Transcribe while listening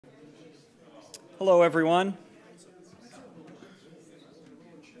Hello, everyone.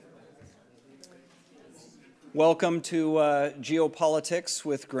 Welcome to Geopolitics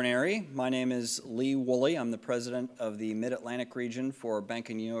with Granary. My name is Lee Woolley. I'm the president of the Mid-Atlantic region for Bank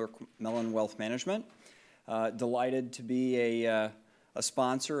of New York Mellon Wealth Management. Delighted to be a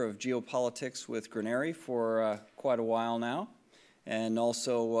sponsor of Geopolitics with Granary for quite a while now, and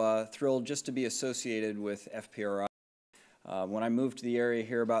also thrilled just to be associated with FPRI. When I moved to the area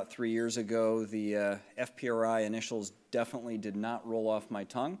here about 3 years ago, the FPRI initials definitely did not roll off my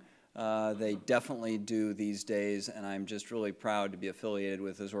tongue. They definitely do these days, and I'm just really proud to be affiliated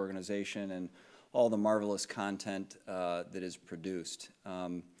with this organization and all the marvelous content that is produced.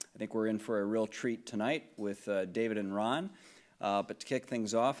 I think we're in for a real treat tonight with David and Ron. But to kick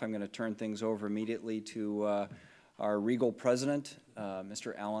things off, I'm going to turn things over immediately to our Regal president,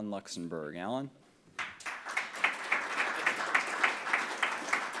 Mr. Alan Luxembourg. Alan?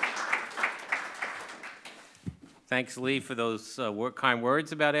 Thanks, Lee, for those kind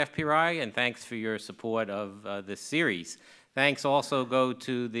words about FPRI, and thanks for your support of this series. Thanks also go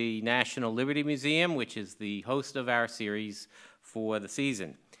to the National Liberty Museum, which is the host of our series for the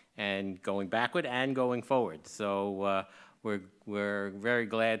season, and going backward and going forward. So we're very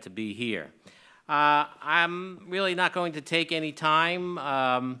glad to be here. I'm really not going to take any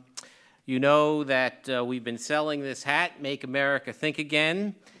time. You know that we've been selling this hat, Make America Think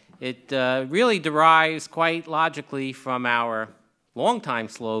Again. It really derives quite logically from our longtime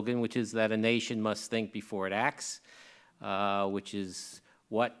slogan, which is that a nation must think before it acts, which is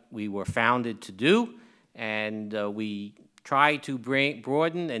what we were founded to do. And we try to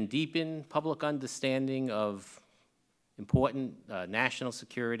broaden and deepen public understanding of important national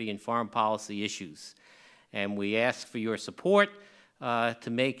security and foreign policy issues. And we ask for your support to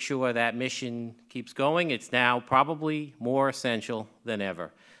make sure that mission keeps going. It's now probably more essential than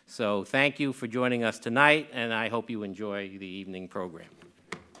ever. So thank you for joining us tonight, and I hope you enjoy the evening program.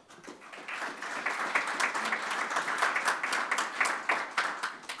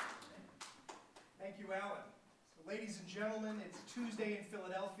 Thank you, Alan. So, ladies and gentlemen, it's Tuesday in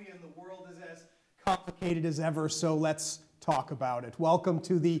Philadelphia, and the world is as complicated as ever, so let's talk about it. Welcome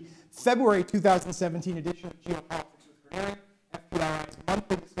to the February 2017 edition of Geopolitics with Granary, FPRI's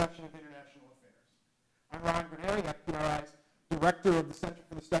monthly discussion of international affairs. I'm Ron Granary, FPRI's Director of the Center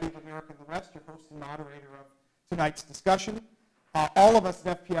for the Study of America and the West, your host and moderator of tonight's discussion. All of us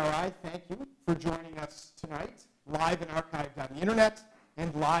at FPRI, thank you for joining us tonight, live and archived on the internet,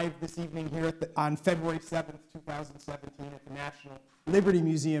 and live this evening here on February 7th, 2017 at the National Liberty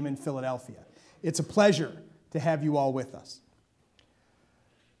Museum in Philadelphia. It's a pleasure to have you all with us.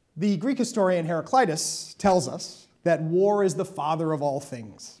 The Greek historian Heraclitus tells us that war is the father of all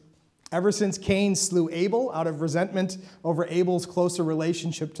things. Ever since Cain slew Abel out of resentment over Abel's closer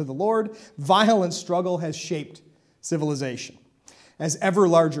relationship to the Lord, violent struggle has shaped civilization, as ever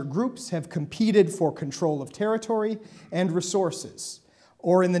larger groups have competed for control of territory and resources,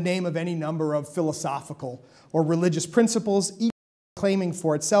 or in the name of any number of philosophical or religious principles, each claiming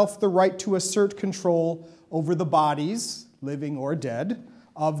for itself the right to assert control over the bodies, living or dead,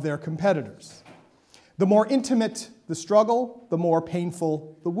 of their competitors. The more intimate the struggle, the more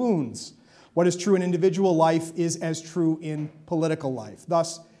painful the wounds. What is true in individual life is as true in political life.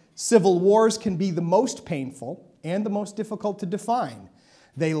 Thus, civil wars can be the most painful and the most difficult to define.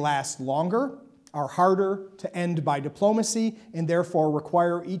 They last longer, are harder to end by diplomacy, and therefore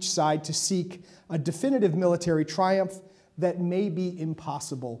require each side to seek a definitive military triumph that may be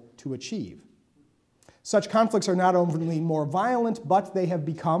impossible to achieve. Such conflicts are not only more violent, but they have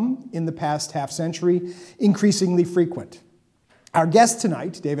become, in the past half-century, increasingly frequent. Our guest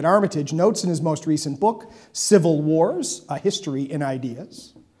tonight, David Armitage, notes in his most recent book, Civil Wars, A History in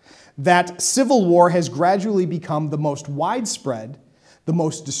Ideas, that civil war has gradually become the most widespread, the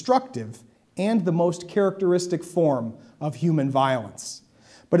most destructive, and the most characteristic form of human violence.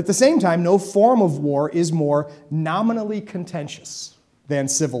 But at the same time, no form of war is more nominally contentious than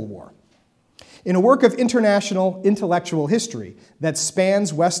civil war. In a work of international intellectual history that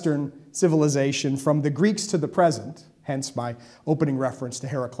spans Western civilization from the Greeks to the present, hence my opening reference to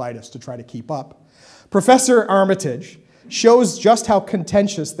Heraclitus to try to keep up, Professor Armitage shows just how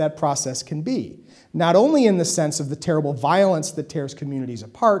contentious that process can be, not only in the sense of the terrible violence that tears communities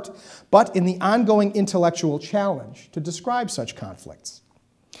apart, but in the ongoing intellectual challenge to describe such conflicts.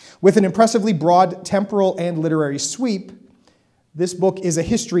 With an impressively broad temporal and literary sweep, this book is a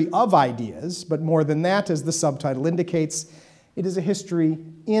history of ideas, but more than that, as the subtitle indicates, it is a history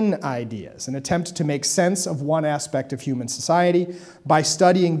in ideas, an attempt to make sense of one aspect of human society by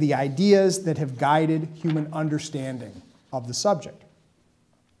studying the ideas that have guided human understanding of the subject.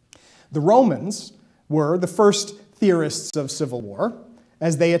 The Romans were the first theorists of civil war,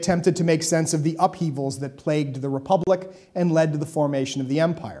 as they attempted to make sense of the upheavals that plagued the Republic and led to the formation of the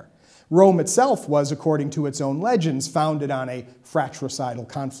empire. Rome itself was, according to its own legends, founded on a fratricidal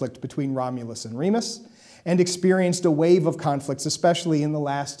conflict between Romulus and Remus, and experienced a wave of conflicts, especially in the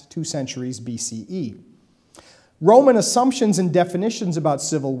last 2 centuries BCE. Roman assumptions and definitions about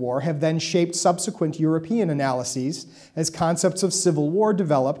civil war have then shaped subsequent European analyses as concepts of civil war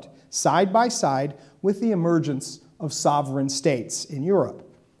developed side by side with the emergence of sovereign states in Europe.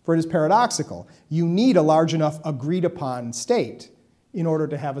 For it is paradoxical. You need a large enough agreed-upon state in order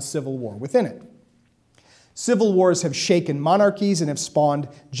to have a civil war within it. Civil wars have shaken monarchies and have spawned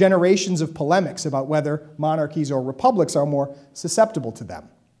generations of polemics about whether monarchies or republics are more susceptible to them.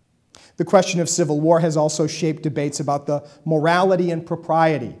 The question of civil war has also shaped debates about the morality and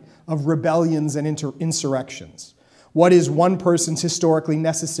propriety of rebellions and insurrections. What is one person's historically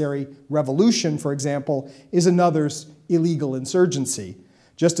necessary revolution, for example, is another's illegal insurgency,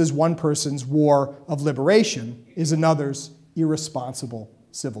 just as one person's war of liberation is another's irresponsible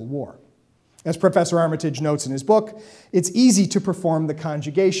civil war. As Professor Armitage notes in his book, it's easy to perform the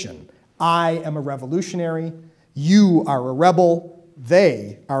conjugation. I am a revolutionary, you are a rebel,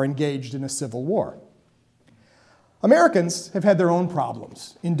 they are engaged in a civil war. Americans have had their own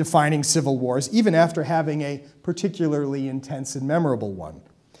problems in defining civil wars, even after having a particularly intense and memorable one.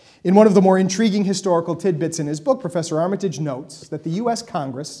 In one of the more intriguing historical tidbits in his book, Professor Armitage notes that the US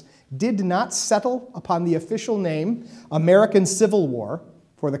Congress did not settle upon the official name American Civil War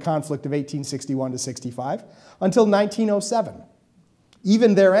for the conflict of 1861 to 65 until 1907.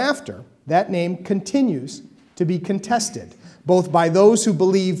 Even thereafter, that name continues to be contested, both by those who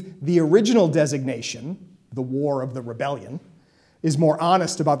believe the original designation, the War of the Rebellion, is more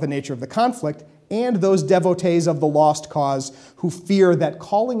honest about the nature of the conflict, and those devotees of the lost cause who fear that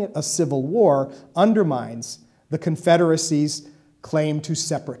calling it a civil war undermines the Confederacy's claim to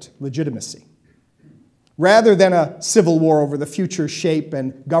separate legitimacy. Rather than a civil war over the future shape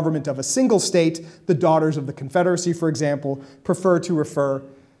and government of a single state, the Daughters of the Confederacy, for example, prefer to refer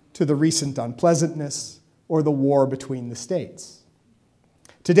to the recent unpleasantness or the war between the states.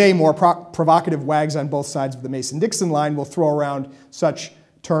 Today, more provocative wags on both sides of the Mason-Dixon line will throw around such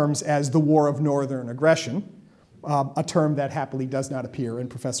terms as the War of Northern Aggression, a term that happily does not appear in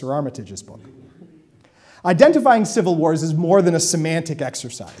Professor Armitage's book. Identifying civil wars is more than a semantic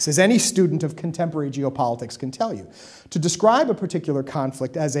exercise, as any student of contemporary geopolitics can tell you. To describe a particular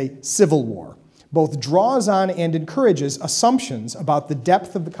conflict as a civil war both draws on and encourages assumptions about the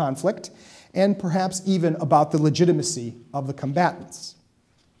depth of the conflict and perhaps even about the legitimacy of the combatants.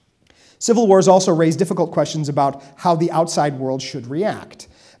 Civil wars also raise difficult questions about how the outside world should react,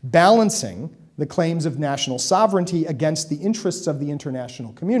 balancing the claims of national sovereignty against the interests of the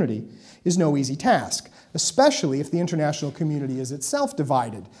international community is no easy task, especially if the international community is itself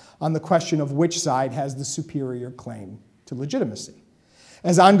divided on the question of which side has the superior claim to legitimacy.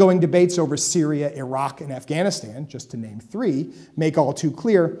 As ongoing debates over Syria, Iraq, and Afghanistan, just to name 3, make all too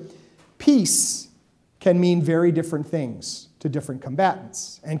clear, peace can mean very different things to different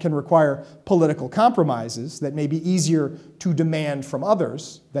combatants and can require political compromises that may be easier to demand from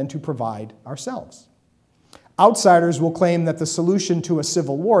others than to provide ourselves. Outsiders will claim that the solution to a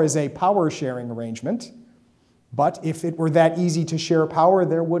civil war is a power-sharing arrangement, but if it were that easy to share power,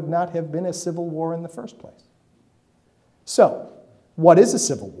 there would not have been a civil war in the first place. So, what is a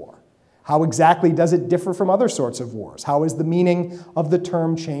civil war? How exactly does it differ from other sorts of wars? How has the meaning of the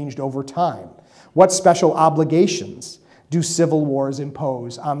term changed over time? What special obligations do civil wars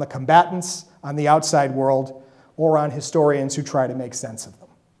impose on the combatants, on the outside world, or on historians who try to make sense of them?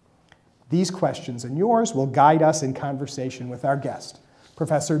 These questions and yours will guide us in conversation with our guest,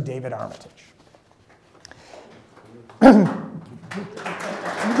 Professor David Armitage. Go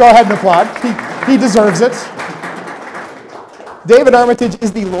ahead and applaud. He deserves it. David Armitage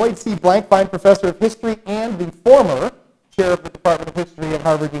is the Lloyd C. Blankfein Professor of History and the former Chair of the Department of History at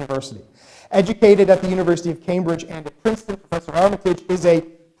Harvard University. Educated at the University of Cambridge and at Princeton, Professor Armitage is a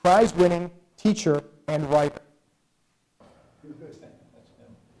prize-winning teacher and writer.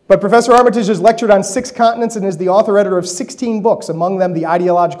 But Professor Armitage has lectured on 6 continents and is the author-editor of 16 books, among them The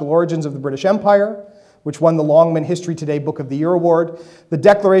Ideological Origins of the British Empire, which won the Longman History Today Book of the Year Award, The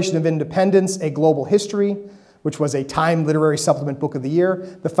Declaration of Independence, A Global History, which was a Time Literary Supplement Book of the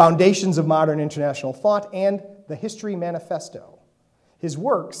Year, The Foundations of Modern International Thought, and The History Manifesto. His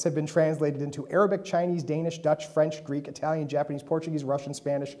works have been translated into Arabic, Chinese, Danish, Dutch, French, Greek, Italian, Japanese, Portuguese, Russian,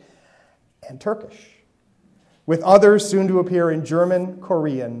 Spanish, and Turkish, with others soon to appear in German,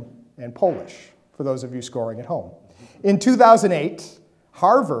 Korean, and Polish, for those of you scoring at home. In 2008,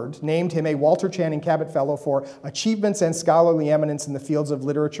 Harvard named him a Walter Channing Cabot Fellow for achievements and scholarly eminence in the fields of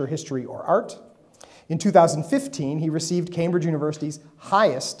literature, history, or art. In 2015, he received Cambridge University's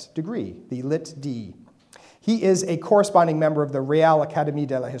highest degree, the Lit D. He is a corresponding member of the Real Academia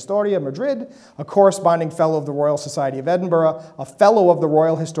de la Historia, Madrid, a corresponding fellow of the Royal Society of Edinburgh, a fellow of the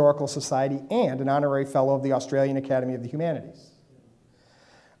Royal Historical Society, and an honorary fellow of the Australian Academy of the Humanities.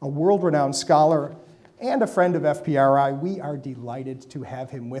 A world-renowned scholar and a friend of FPRI, we are delighted to have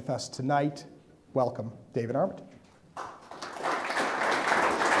him with us tonight. Welcome, David Armitage.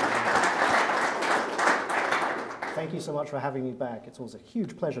 Thank you so much for having me back. It's always a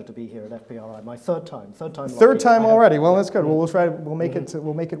huge pleasure to be here at FPRI. My third time. Third time already. Well, that's good. Well, we'll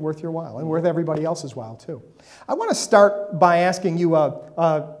make it worth your while and worth everybody else's while too. I want to start by asking you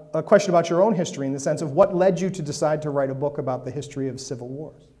a question about your own history in the sense of what led you to decide to write a book about the history of civil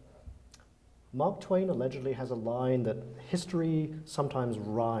wars. Mark Twain allegedly has a line that history sometimes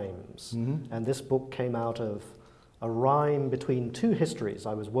rhymes, and this book came out of a rhyme between two histories.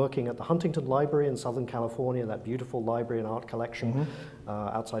 I was working at the Huntington Library in Southern California, that beautiful library and art collection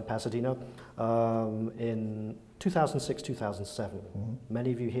outside Pasadena, in 2006, 2007.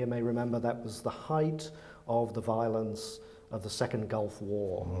 Many of you here may remember that was the height of the violence of the Second Gulf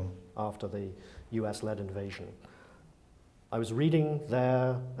War after the US-led invasion. I was reading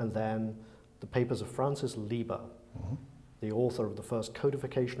there and then the papers of Francis Lieber, the author of the first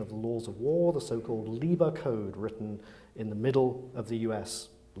codification of the laws of war, the so-called Lieber Code, written in the middle of the US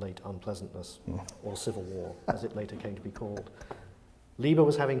late unpleasantness, or Civil War, as it later came to be called. Lieber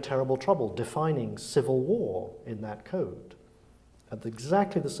was having terrible trouble defining civil war in that code. At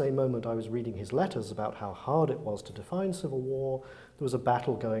exactly the same moment I was reading his letters about how hard it was to define civil war, there was a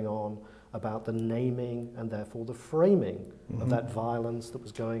battle going on about the naming and therefore the framing of that violence that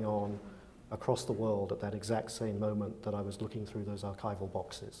was going on across the world at that exact same moment that I was looking through those archival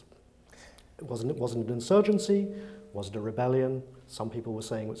boxes. It wasn't an insurgency, wasn't a rebellion. Some people were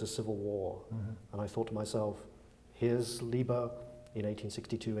saying it was a civil war. And I thought to myself, here's Lieber in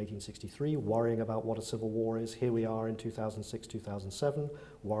 1862, 1863, worrying about what a civil war is. Here we are in 2006, 2007,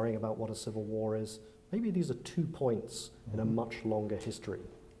 worrying about what a civil war is. Maybe these are 2 points in a much longer history.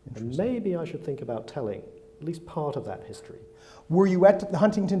 And maybe I should think about telling at least part of that history. Were you at the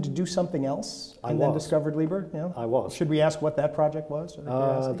Huntington to do something else and then discovered Lieber? Yeah? I was. Should we ask what that project was?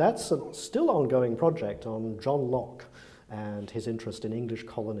 That's a still ongoing project on John Locke and his interest in English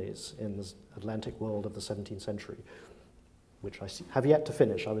colonies in the Atlantic world of the 17th century, which I have yet to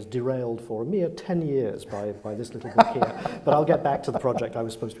finish. I was derailed for a mere 10 years by this little book here, but I'll get back to the project I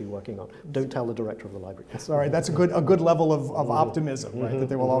was supposed to be working on. Don't tell the director of the library. Sorry, that's a good level of optimism, right? That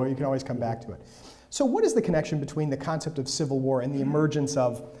you can always come back to it. So what is the connection between the concept of civil war and the emergence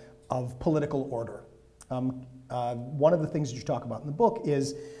of political order? One of the things that you talk about in the book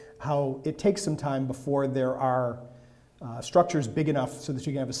is how it takes some time before there are structures big enough so that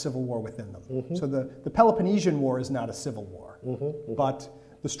you can have a civil war within them. So the Peloponnesian War is not a civil war, but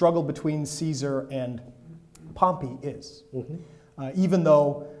the struggle between Caesar and Pompey is. Even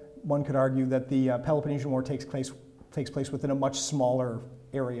though one could argue that the Peloponnesian War takes place within a much smaller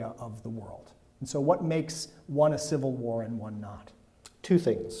area of the world. And so what makes one a civil war and one not? 2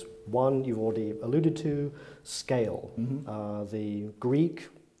 things. One, you've already alluded to, scale. The Greek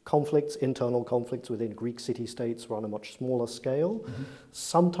conflicts, internal conflicts within Greek city-states were on a much smaller scale.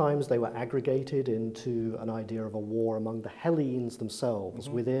 Sometimes they were aggregated into an idea of a war among the Hellenes themselves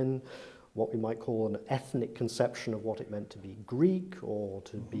within what we might call an ethnic conception of what it meant to be Greek or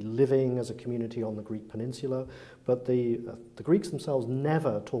to be living as a community on the Greek peninsula. But the Greeks themselves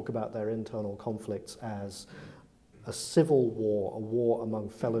never talk about their internal conflicts as a civil war, a war among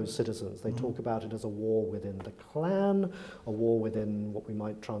fellow citizens. They talk about it as a war within the clan, a war within what we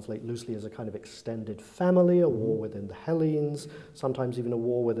might translate loosely as a kind of extended family, a war within the Hellenes, sometimes even a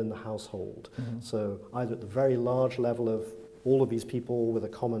war within the household. So either at the very large level of all of these people with a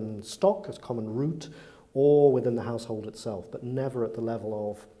common stock, a common root, or within the household itself, but never at the level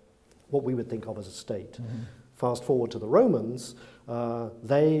of what we would think of as a state. Fast forward to the Romans,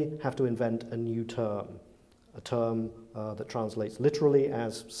 they have to invent a new term, a term that translates literally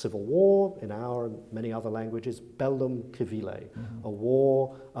as civil war in our and many other languages, bellum civile, a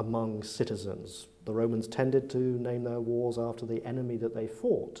war among citizens. The Romans tended to name their wars after the enemy that they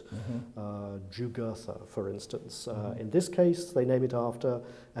fought, Jugurtha, for instance. In this case, they name it after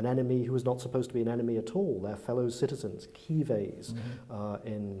an enemy who was not supposed to be an enemy at all, their fellow citizens, cives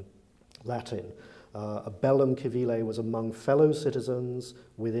in Latin. A bellum civile was among fellow citizens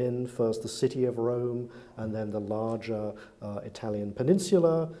within first the city of Rome and then the larger Italian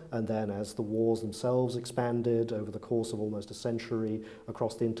peninsula, and then as the wars themselves expanded over the course of almost a century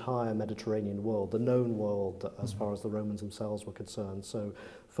across the entire Mediterranean world, the known world as far as the Romans themselves were concerned. So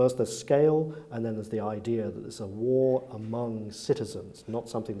first there's scale, and then there's the idea that it's a war among citizens, not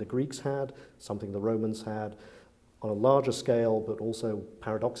something the Greeks had, something the Romans had, on a larger scale, but also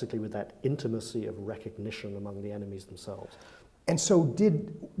paradoxically with that intimacy of recognition among the enemies themselves. And so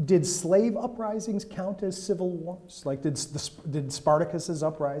did slave uprisings count as civil wars? Like did Spartacus's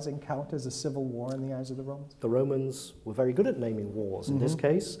uprising count as a civil war in the eyes of the Romans? The Romans were very good at naming wars. In this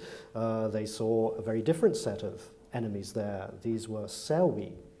case, they saw a very different set of enemies there. These were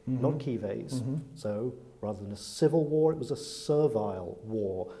servi, not cives. So rather than a civil war, it was a servile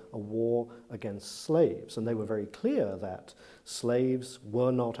war, a war against slaves. And they were very clear that slaves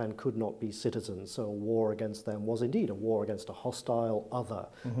were not and could not be citizens, so a war against them was indeed a war against a hostile other,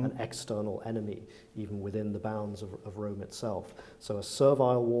 an external enemy, even within the bounds of Rome itself. So a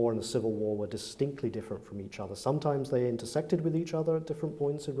servile war and a civil war were distinctly different from each other. Sometimes they intersected with each other at different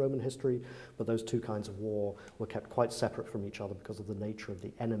points in Roman history, but those two kinds of war were kept quite separate from each other because of the nature of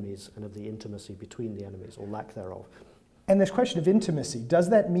the enemies and of the intimacy between the enemies, or lack thereof. And this question of intimacy, does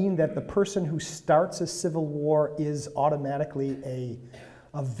that mean that the person who starts a civil war is automatically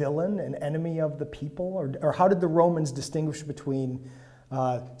a villain, an enemy of the people? Or how did the Romans distinguish between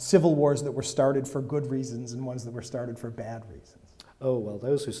civil wars that were started for good reasons and ones that were started for bad reasons? Oh, well,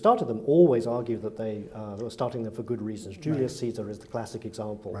 those who started them always argue that they were starting them for good reasons. Julius Caesar is the classic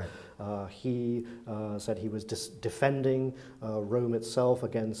example. He said he was defending Rome itself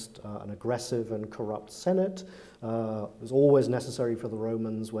against an aggressive and corrupt Senate. It was always necessary for the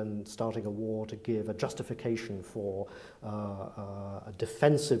Romans, when starting a war, to give a justification for a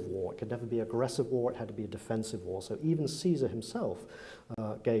defensive war. It could never be an aggressive war, it had to be a defensive war. So even Caesar himself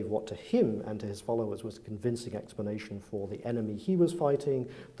gave what to him and to his followers was a convincing explanation for the enemy he was fighting,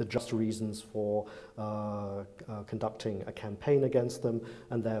 the just reasons for conducting a campaign against them,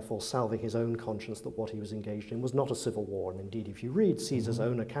 and therefore salving his own conscience that what he was engaged in was not a civil war. And indeed, if you read Caesar's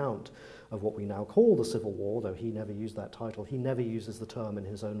own account of what we now call the Civil War, though he never used that title, he never uses the term in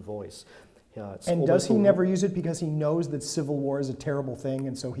his own voice. And does he never use it because he knows that civil war is a terrible thing,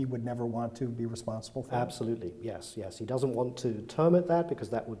 and so he would never want to be responsible for it? Absolutely, yes, yes. He doesn't want to term it that, because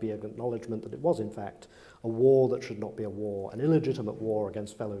that would be an acknowledgement that it was, in fact, a war that should not be a war, an illegitimate war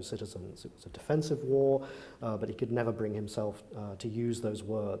against fellow citizens. It was a defensive war, but he could never bring himself to use those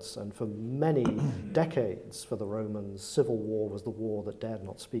words. And for many decades, for the Romans, civil war was the war that dared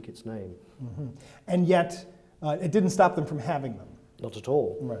not speak its name. And yet, it didn't stop them from having them. Not at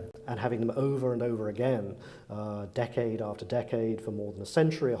all. Right. And having them over and over again, decade after decade, for more than a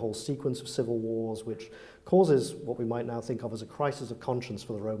century, a whole sequence of civil wars, which causes what we might now think of as a crisis of conscience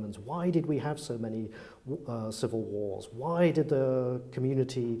for the Romans. Why did we have so many civil wars? Why did the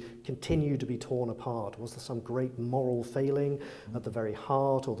community continue to be torn apart? Was there some great moral failing at the very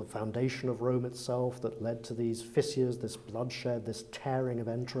heart or the foundation of Rome itself that led to these fissures, this bloodshed, this tearing of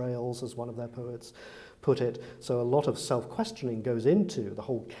entrails, as one of their poets put it? So a lot of self-questioning goes into the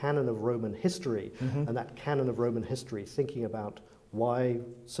whole canon of Roman history, and that canon of Roman history, thinking about why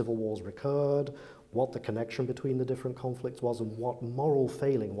civil wars recurred, what the connection between the different conflicts was, and what moral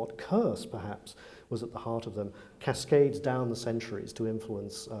failing, what curse perhaps was at the heart of them, cascades down the centuries to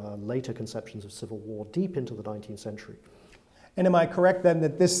influence later conceptions of civil war deep into the 19th century. And am I correct then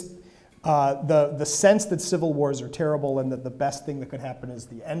that this the sense that civil wars are terrible and that the best thing that could happen is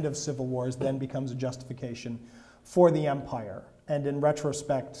the end of civil wars then becomes a justification for the empire? And in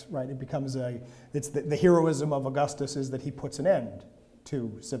retrospect, right, it becomes it's the heroism of Augustus is that he puts an end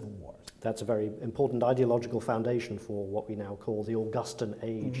to civil wars. That's a very important ideological foundation for what we now call the Augustan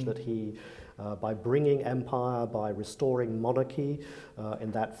age, that he, by bringing empire, by restoring monarchy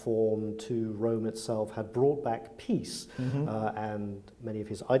in that form to Rome itself, had brought back peace. And many of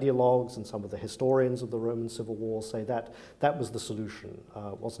his ideologues and some of the historians of the Roman Civil War say that that was the solution.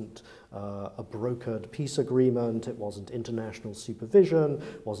 It wasn't a brokered peace agreement, it wasn't international supervision,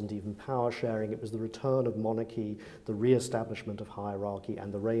 it wasn't even power sharing, it was the return of monarchy, the re-establishment of hierarchy,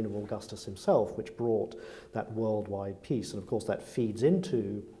 and the reign of Augustus himself, which brought that worldwide peace. And of course that feeds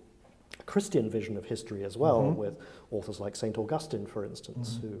into a Christian vision of history as well, with authors like St. Augustine, for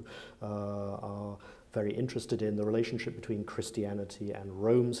instance, who are very interested in the relationship between Christianity and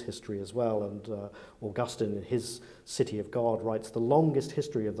Rome's history as well. And Augustine, in his City of God, writes the longest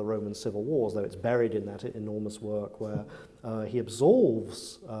history of the Roman civil wars, though it's buried in that enormous work, where he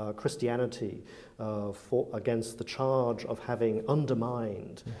absolves Christianity against the charge of having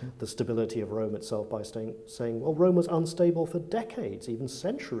undermined the stability of Rome itself by saying, well, Rome was unstable for decades, even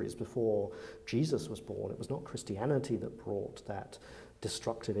centuries before Jesus was born. It was not Christianity that brought that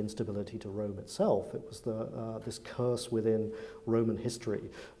destructive instability to Rome itself. It was this curse within Roman history.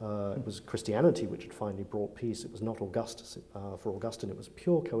 It was Christianity which had finally brought peace. It was not Augustus. For Augustine, it was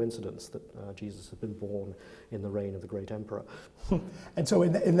pure coincidence that Jesus had been born in the reign of the great emperor. And so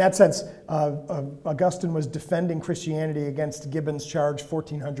in that sense, Augustine was defending Christianity against Gibbon's charge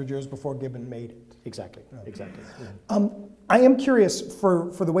 1,400 years before Gibbon made it. Exactly, exactly. I am curious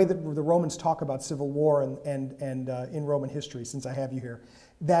for the way that the Romans talk about civil war and in Roman history, since I have you here,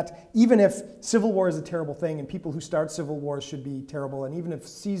 that even if civil war is a terrible thing and people who start civil wars should be terrible, and even if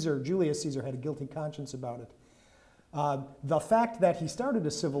Julius Caesar had a guilty conscience about it, the fact that he started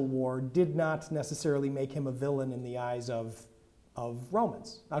a civil war did not necessarily make him a villain in the eyes of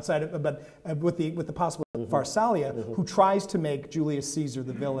Romans, outside of, but with the possible Pharsalia, who tries to make Julius Caesar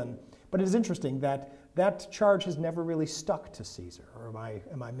the villain. But it is interesting that that charge has never really stuck to Caesar, or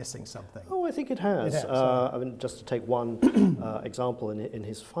am I missing something? Oh, I think it has. It has, I mean, just to take one example, in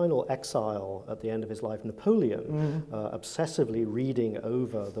his final exile at the end of his life, Napoleon, obsessively reading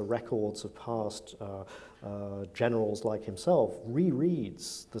over the records of past generals like himself,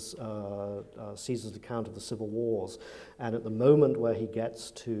 rereads this, Caesar's account of the civil wars, and at the moment where he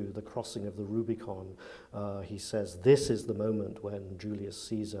gets to the crossing of the Rubicon, he says, this is the moment when Julius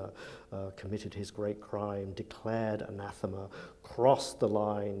Caesar committed his great crime, declared anathema, crossed the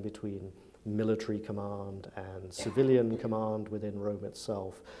line between military command and civilian command within Rome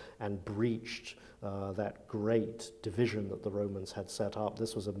itself, and breached that great division that the Romans had set up.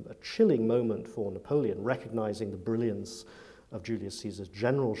 This was a chilling moment for Napoleon, recognizing the brilliance of Julius Caesar's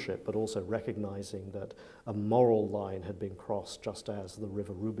generalship, but also recognizing that a moral line had been crossed just as the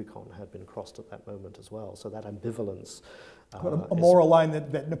river Rubicon had been crossed at that moment as well. So that ambivalence. A moral line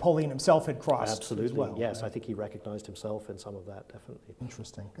that Napoleon himself had crossed. Absolutely, as well. yes. I think he recognized himself in some of that, definitely.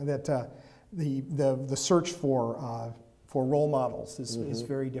 Interesting. That the search for role models is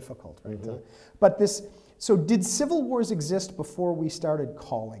very difficult, right? But so did civil wars exist before we started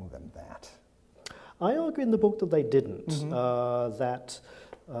calling them that? I argue in the book that they didn't, that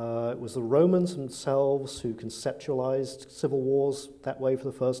it was the Romans themselves who conceptualized civil wars that way for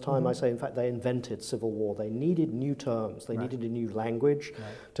the first time. I say, in fact, they invented civil war. They needed new terms. They needed a new language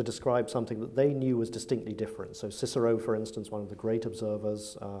to describe something that they knew was distinctly different. So Cicero, for instance, one of the great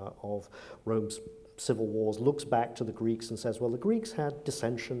observers of Rome's civil wars, looks back to the Greeks and says, well, the Greeks had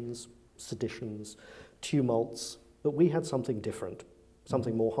dissensions, seditions, tumults, but we had something different.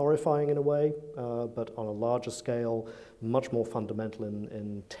 Something more horrifying in a way, but on a larger scale, much more fundamental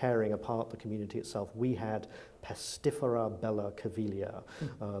in tearing apart the community itself. We had pestifera bella civilia,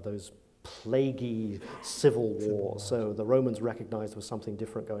 those plaguey civil wars. So the Romans recognized there was something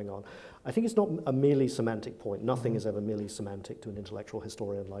different going on. I think it's not a merely semantic point. Nothing is ever merely semantic to an intellectual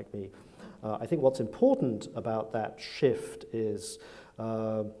historian like me. I think what's important about that shift is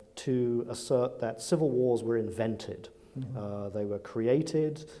to assert that civil wars were invented. They were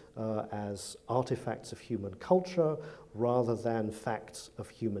created as artifacts of human culture rather than facts of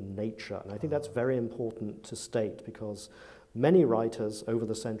human nature. And I think that's very important to state, because many writers over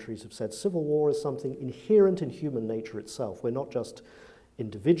the centuries have said civil war is something inherent in human nature itself. We're not just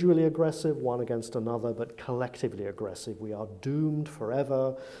individually aggressive, one against another, but collectively aggressive. We are doomed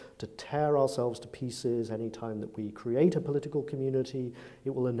forever to tear ourselves to pieces. Anytime that we create a political community,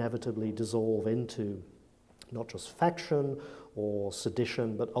 it will inevitably dissolve into not just faction or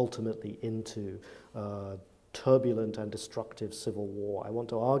sedition, but ultimately into turbulent and destructive civil war. I want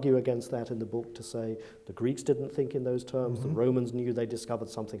to argue against that in the book, to say the Greeks didn't think in those terms, the Romans knew they discovered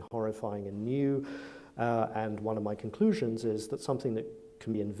something horrifying and new, and one of my conclusions is that something that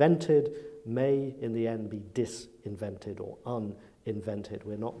can be invented may in the end be disinvented or uninvented.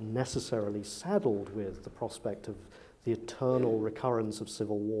 We're not necessarily saddled with the prospect of the eternal recurrence of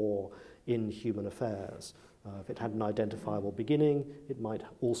civil war in human affairs. If it had an identifiable beginning, it might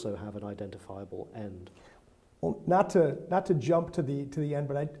also have an identifiable end. Well, not to jump to the end,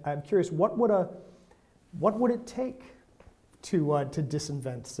 but I'm curious, what would it take to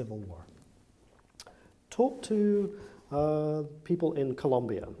disinvent civil war? Talk to people in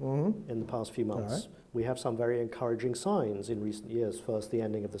Colombia in the past few months. Right. We have some very encouraging signs in recent years. First, the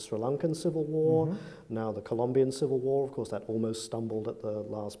ending of the Sri Lankan Civil War, now the Colombian Civil War. Of course, that almost stumbled at the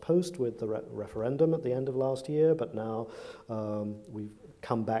last post with the referendum at the end of last year, but now we've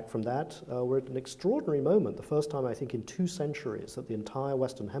come back from that. We're at an extraordinary moment, the first time I think in 2 centuries that the entire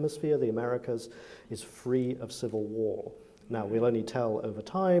Western Hemisphere, the Americas, is free of civil war. Now, we'll only tell over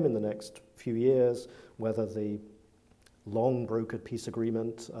time in the next few years, whether the long brokered peace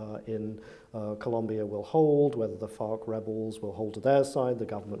agreement in Colombia will hold, whether the FARC rebels will hold to their side, the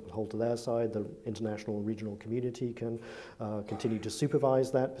government will hold to their side, the international and regional community can continue to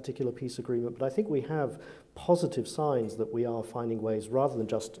supervise that particular peace agreement. But I think we have positive signs that we are finding ways, rather than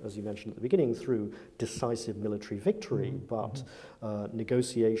just, as you mentioned at the beginning, through decisive military victory, but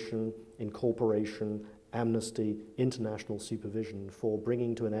negotiation, incorporation, amnesty, international supervision for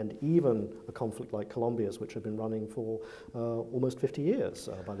bringing to an end even a conflict like Colombia's, which had been running for almost 50 years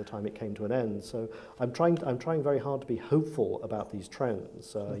by the time it came to an end. So I'm trying very hard to be hopeful about these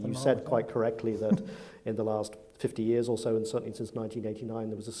trends. You said quite correctly that in the last 50 years or so, and certainly since 1989,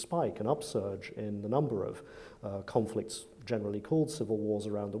 there was a spike, an upsurge in the number of conflicts generally called civil wars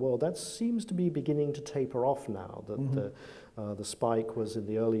around the world. That seems to be beginning to taper off now. That the spike was in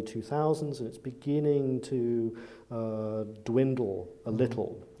the early 2000s, and it's beginning to dwindle a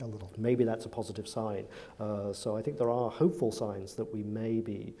little. Maybe that's a positive sign. So I think there are hopeful signs that we may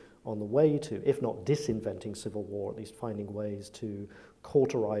be on the way to, if not disinventing civil war, at least finding ways to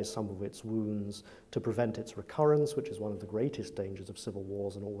cauterize some of its wounds, to prevent its recurrence, which is one of the greatest dangers of civil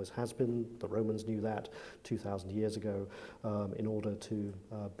wars and always has been. The Romans knew that 2,000 years ago, in order to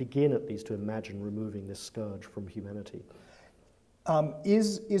begin at least to imagine removing this scourge from humanity.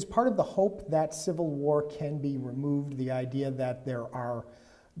 Is part of the hope that civil war can be removed the idea that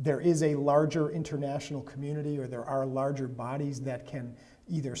there is a larger international community, or there are larger bodies that can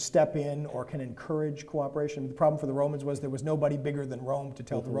either step in or can encourage cooperation? The problem for the Romans was there was nobody bigger than Rome to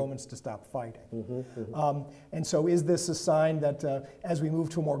tell the Romans to stop fighting. And so is this a sign that as we move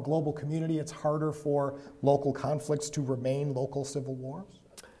to a more global community, it's harder for local conflicts to remain local civil wars?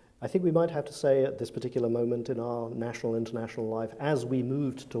 I think we might have to say at this particular moment in our national, international life, as we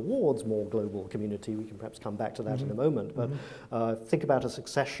moved towards more global community, we can perhaps come back to that in a moment, but think about a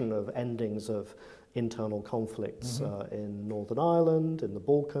succession of endings of internal conflicts in Northern Ireland, in the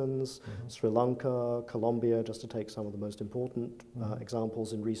Balkans, Sri Lanka, Colombia, just to take some of the most important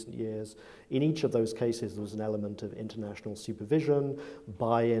examples in recent years. In each of those cases, there was an element of international supervision,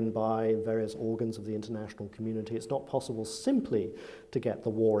 buy-in by various organs of the international community. It's not possible simply to get the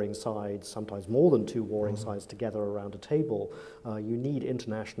warring sides, sometimes more than two warring sides, together around a table. You need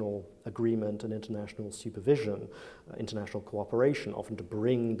international agreement and international supervision, international cooperation, often to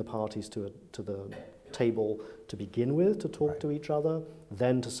bring the parties to the table to begin with, to talk to each other,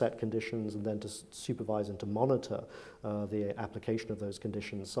 then to set conditions, and then to supervise and to monitor the application of those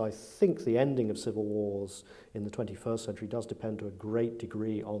conditions. So I think the ending of civil wars in the 21st century does depend to a great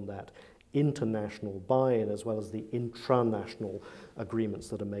degree on that international buy-in, as well as the intranational agreements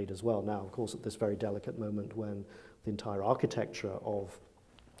that are made as well. Now, of course, at this very delicate moment when the entire architecture of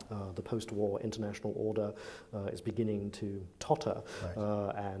the post-war international order is beginning to totter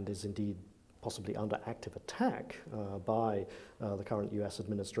and is indeed possibly under active attack by the current US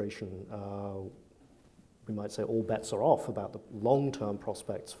administration, we might say all bets are off about the long-term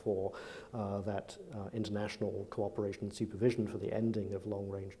prospects for that international cooperation and supervision for the ending of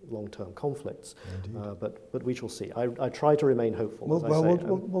long-term conflicts. But we shall see. I try to remain hopeful.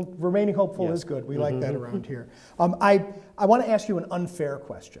 Well, remaining hopeful is good. We like that around here. I want to ask you an unfair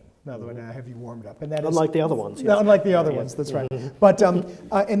question, now that I have you warmed up. And that unlike the other ones. Yes. Unlike the other ones, that's right. But,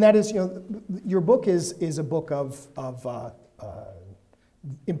 and that is, your book is a book of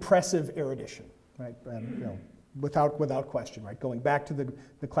impressive erudition. Right, without question, right? Going back to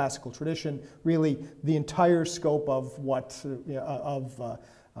the classical tradition, really the entire scope of Western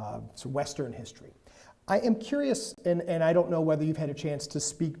history. I am curious, and I don't know whether you've had a chance to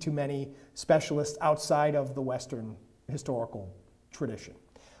speak to many specialists outside of the Western historical tradition.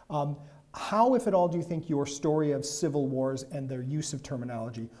 How, if at all, do you think your story of civil wars and their use of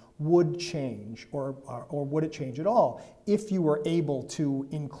terminology would change, or would it change at all, if you were able to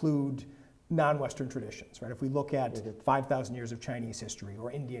include non-Western traditions, right? If we look at 5,000 years of Chinese history,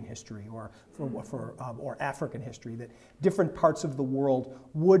 or Indian history, or African history, that different parts of the world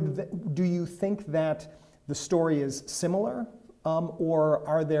do you think that the story is similar, or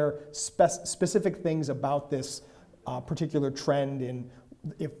are there specific things about this particular trend in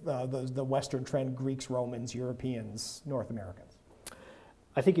the Western trend, Greeks, Romans, Europeans, North Americans?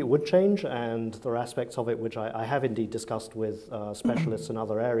 I think it would change, and there are aspects of it which I have indeed discussed with specialists in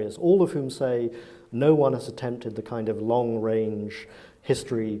other areas, all of whom say no one has attempted the kind of long-range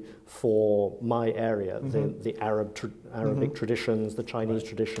history for my area, the Arabic traditions, the Chinese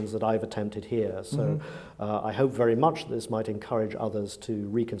traditions that I've attempted here. So I hope very much that this might encourage others to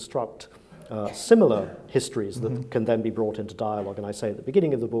reconstruct similar histories that can then be brought into dialogue. And I say at the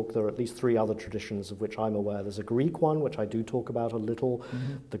beginning of the book, there are at least 3 other traditions of which I'm aware. There's a Greek one, which I do talk about a little,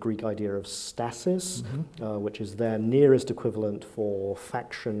 the Greek idea of stasis, which is their nearest equivalent for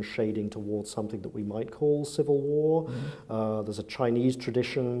faction shading towards something that we might call civil war. There's a Chinese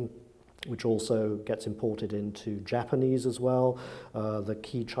tradition which also gets imported into Japanese as well. The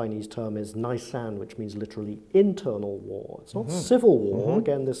key Chinese term is Naisan, which means literally internal war. It's not civil war.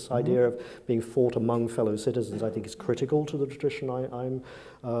 Again, this idea of being fought among fellow citizens, I think, is critical to the tradition I'm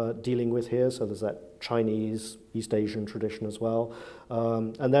dealing with here. So there's that Chinese, East Asian tradition as well.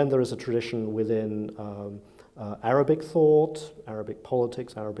 And then there is a tradition within Arabic thought, Arabic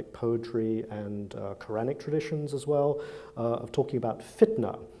politics, Arabic poetry, and Quranic traditions as well, of talking about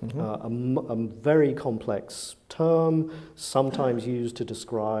fitna, a very complex term, sometimes used to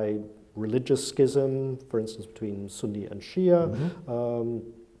describe religious schism, for instance, between Sunni and Shia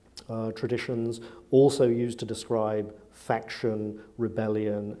traditions, also used to describe faction,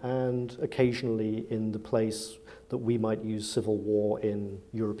 rebellion, and occasionally in the place that we might use civil war in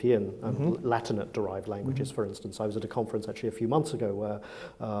European and Latinate-derived languages, for instance. I was at a conference actually a few months ago where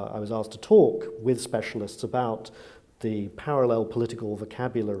I was asked to talk with specialists about the parallel political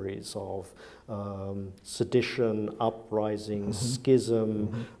vocabularies of sedition, uprising,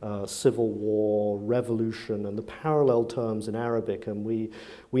 schism, civil war, revolution, and the parallel terms in Arabic. And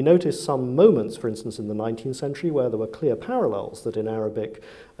we noticed some moments, for instance, in the 19th century where there were clear parallels, that in Arabic,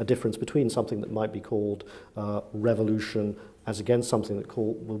 a difference between something that might be called revolution as against something that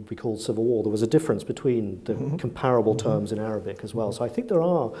would be called civil war. There was a difference between the comparable terms in Arabic as well. So I think there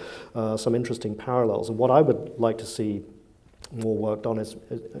are some interesting parallels. And what I would like to see more worked on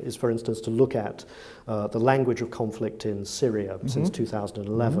is, for instance, to look at the language of conflict in Syria since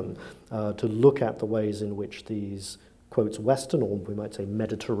 2011, to look at the ways in which these, quotes, Western, or we might say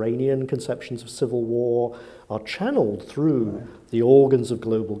Mediterranean conceptions of civil war are channeled through the organs of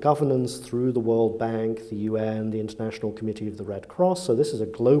global governance, through the World Bank, the UN, the International Committee of the Red Cross. So this is a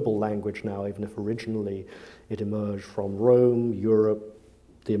global language now, even if originally it emerged from Rome, Europe,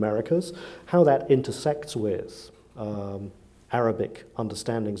 the Americas. How that intersects with Arabic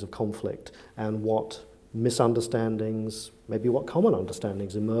understandings of conflict, and what misunderstandings, maybe what common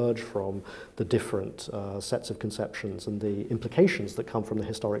understandings emerge from the different sets of conceptions and the implications that come from the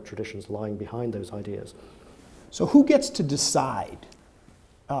historic traditions lying behind those ideas. So who gets to decide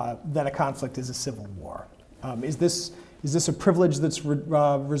that a conflict is a civil war? Is this a privilege that's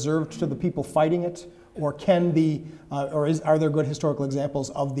reserved to the people fighting it? Or are there good historical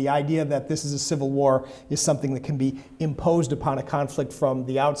examples of the idea that this is a civil war is something that can be imposed upon a conflict from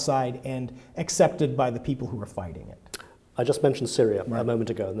the outside and accepted by the people who are fighting it? I just mentioned Syria a moment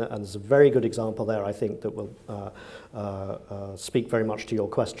ago, and there's a very good example there, I think, that will speak very much to your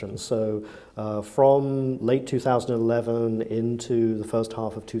question. So from late 2011 into the first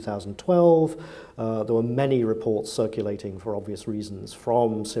half of 2012, there were many reports circulating, for obvious reasons,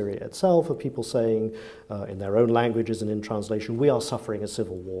 from Syria itself, of people saying, in their own languages and in translation, we are suffering a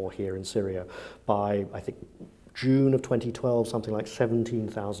civil war here in Syria. By, I think, June of 2012, something like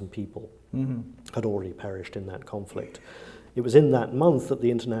 17,000 people had already perished in that conflict. It was in that month that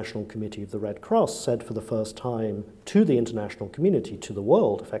the International Committee of the Red Cross said for the first time to the international community, to the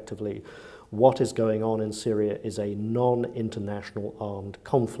world effectively, what is going on in Syria is a non-international armed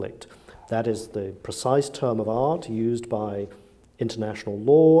conflict. That is the precise term of art used by international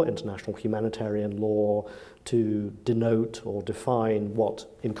law, international humanitarian law, to denote or define what,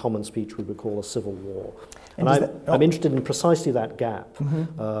 in common speech, we would call a civil war. And I'm interested in precisely that gap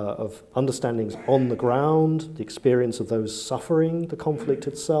of understandings on the ground, the experience of those suffering the conflict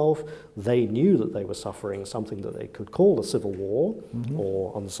itself. They knew that they were suffering something that they could call a civil war,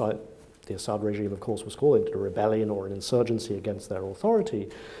 or on the side, the Assad regime, of course, was calling it a rebellion or an insurgency against their authority.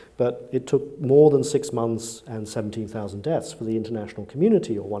 But it took more than 6 months and 17,000 deaths for the international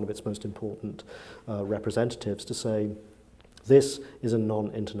community, or one of its most important representatives, to say, this is a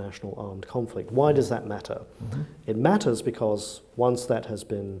non-international armed conflict. Why does that matter? It matters because once that has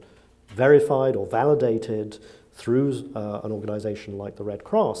been verified or validated through an organization like the Red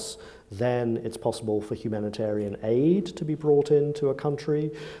Cross, then it's possible for humanitarian aid to be brought into a country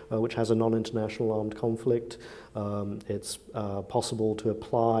which has a non-international armed conflict. It's possible to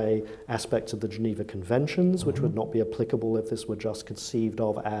apply aspects of the Geneva Conventions, which would not be applicable if this were just conceived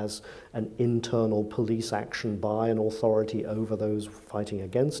of as an internal police action by an authority over those fighting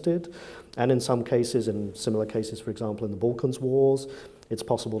against it. And in some cases, in similar cases, for example, in the Balkans Wars, it's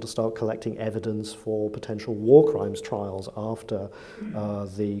possible to start collecting evidence for potential war crimes trials after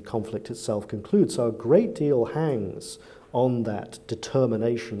the conflict itself concludes. So a great deal hangs on that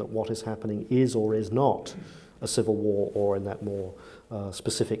determination that what is happening is or is not a civil war, or in that more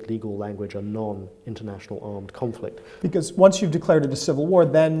specific legal language, a non-international armed conflict. Because once you've declared it a civil war,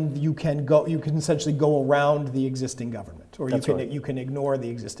 then you can essentially go around the existing government, or you can ignore the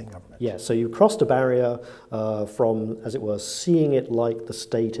existing government. Yeah, so you've crossed a barrier from, as it were, seeing it like the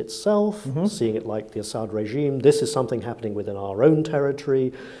state itself, seeing it like the Assad regime. This is something happening within our own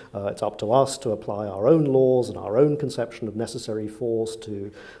territory. It's up to us to apply our own laws and our own conception of necessary force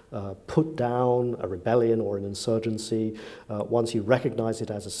to put down a rebellion or an insurgency. Once you recognize it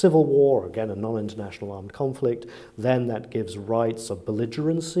as a civil war, or again a non-international armed conflict, then that gives rights of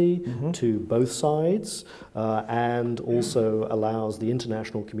belligerency to both sides, and also allows the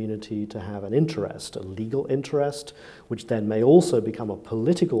international community to have an interest, a legal interest, which then may also become a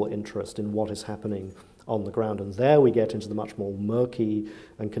political interest in what is happening on the ground. And there we get into the much more murky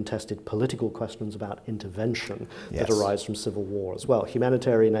and contested political questions about intervention that arise from civil war as well.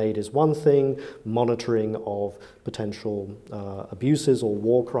 Humanitarian aid is one thing, monitoring of potential abuses or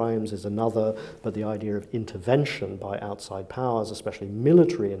war crimes is another, but the idea of intervention by outside powers, especially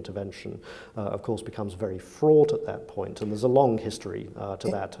military intervention, of course becomes very fraught at that point, and there's a long history to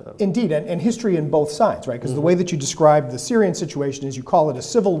that. Indeed, and history in both sides, right? Because the way that you describe the Syrian situation is you call it a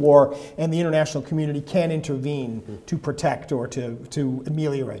civil war, and the international community can intervene to protect or to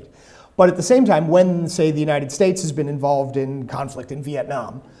ameliorate. But at the same time, when, say, the United States has been involved in conflict in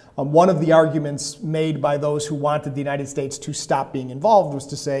Vietnam, one of the arguments made by those who wanted the United States to stop being involved was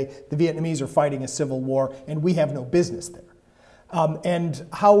to say the Vietnamese are fighting a civil war and we have no business there. And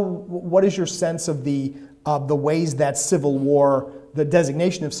what is your sense of the ways that civil war, the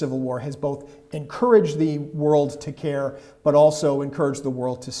designation of civil war, has both encouraged the world to care, but also encouraged the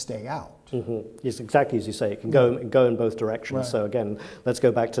world to stay out? It's exactly as you say. It can go in both directions. Right. So again, let's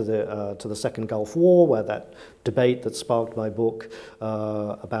go back to the Second Gulf War, where that debate that sparked my book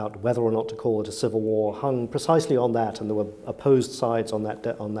about whether or not to call it a civil war hung precisely on that, and there were opposed sides on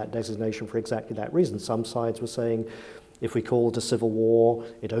that designation for exactly that reason. Some sides were saying, if we call it a civil war,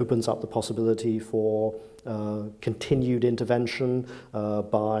 it opens up the possibility for continued intervention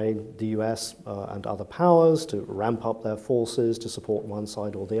by the US and other powers to ramp up their forces to support one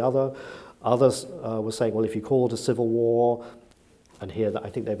side or the other. Others were saying, well, if you call it a civil war, and here I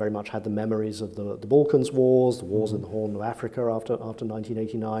think they very much had the memories of the Balkans wars, the wars in the Horn of Africa after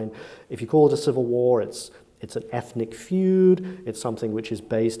 1989. If you call it a civil war, it's an ethnic feud. It's something which is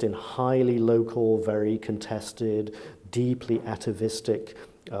based in highly local, very contested, deeply atavistic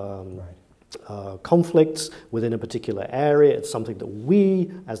conflicts within a particular area. It's something that we,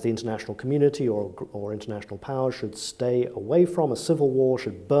 as the international community or international powers, should stay away from. A civil war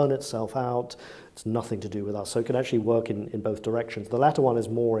should burn itself out. It's nothing to do with us. So it can actually work in both directions. The latter one is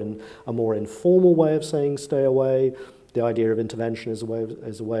a more informal way of saying stay away. The idea of intervention is a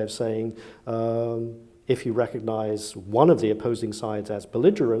way of saying if you recognize one of the opposing sides as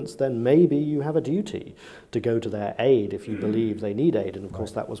belligerents, then maybe you have a duty to go to their aid if you believe they need aid. And of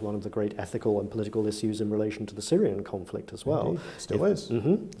course, that was one of the great ethical and political issues in relation to the Syrian conflict as well. Indeed. Still is.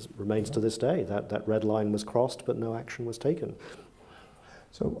 It remains to this day. That red line was crossed, but no action was taken.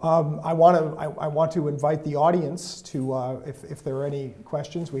 So I want to invite the audience to, if there are any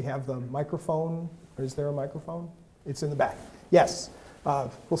questions, we have the microphone. Is there a microphone? It's in the back. Yes.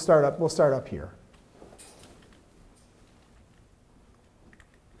 We'll start up here.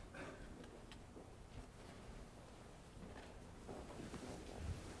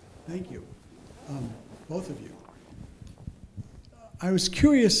 Thank you, both of you. I was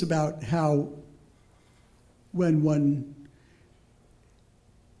curious about how, when one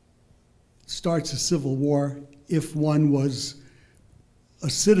starts a civil war, if one was a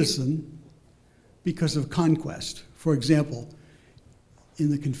citizen because of conquest. For example, in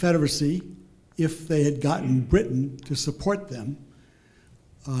the Confederacy, if they had gotten Britain to support them,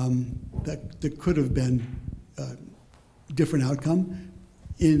 that could have been a different outcome.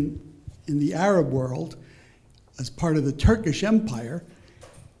 In the Arab world, as part of the Turkish Empire,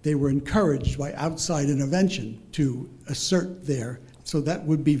 they were encouraged by outside intervention to assert so that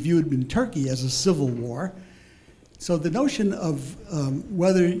would be viewed in Turkey as a civil war. So the notion of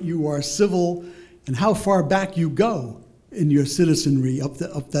whether you are civil and how far back you go in your citizenry up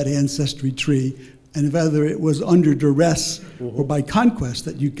that ancestry tree, and whether it was under duress or by conquest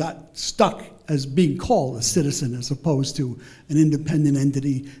that you got stuck as being called a citizen as opposed to an independent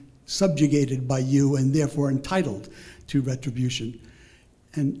entity subjugated by you and therefore entitled to retribution.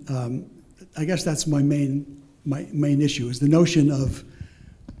 And I guess that's my main issue, is the notion of,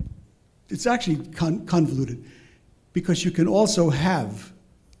 it's actually convoluted, because you can also have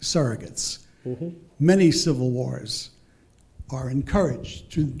surrogates. Many civil wars are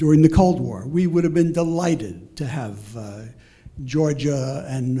encouraged. During the Cold War, we would have been delighted to have Georgia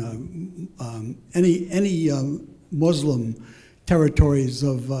and any Muslim territories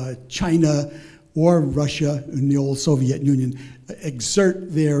of China or Russia in the old Soviet Union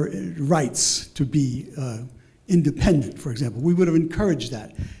exert their rights to be independent, for example. We would have encouraged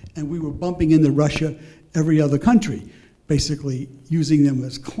that. And we were bumping into Russia, every other country, basically using them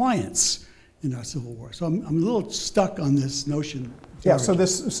as clients in our civil war. So I'm a little stuck on this notion. Yeah, so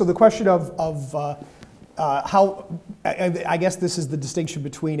the question of how, I guess this is the distinction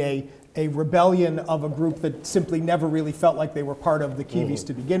between a rebellion of a group that simply never really felt like they were part of the Kivis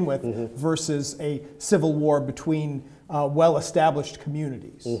to begin with versus a civil war between well-established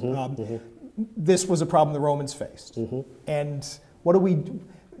communities. This was a problem the Romans faced. And what do we,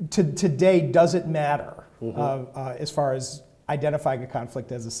 today, does it matter as far as identifying a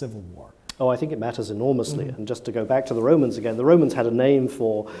conflict as a civil war? Oh, I think it matters enormously. And just to go back to the Romans again, the Romans had a name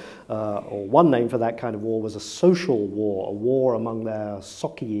for, or one name for that kind of war was a social war, a war among their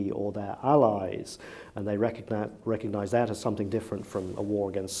socii or their allies. And they recognized that as something different from a war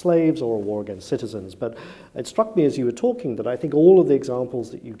against slaves or a war against citizens. But it struck me as you were talking that I think all of the examples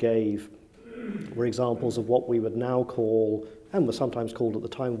that you gave were examples of what we would now call, and were sometimes called at the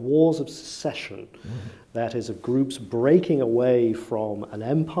time, wars of secession. That is, of groups breaking away from an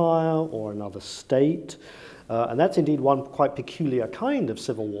empire or another state. And that's indeed one quite peculiar kind of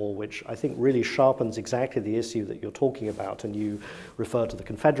civil war, which I think really sharpens exactly the issue that you're talking about. And you refer to the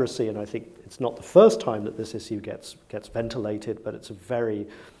Confederacy, and I think it's not the first time that this issue gets ventilated, but it's a very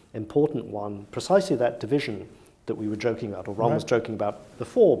important one. Precisely that division that we were joking about, or Ron was joking about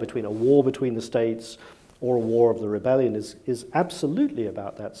before, between a war between the states or a war of the rebellion is absolutely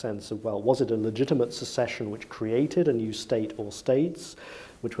about that sense of, well, was it a legitimate secession which created a new state or states,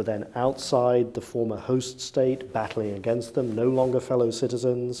 which were then outside the former host state, battling against them, no longer fellow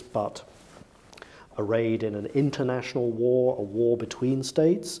citizens, but arrayed in an international war, a war between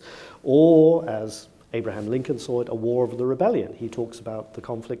states, or, as Abraham Lincoln saw it, a war of the rebellion. He talks about the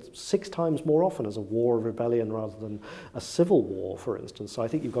conflict 6 times more often as a war of rebellion rather than a civil war, for instance. So I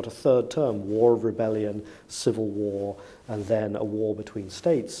think you've got a third term, war of rebellion, civil war, and then a war between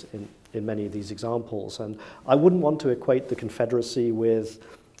states in many of these examples. And I wouldn't want to equate the Confederacy with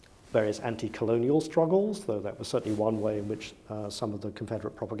various anti-colonial struggles, though that was certainly one way in which some of the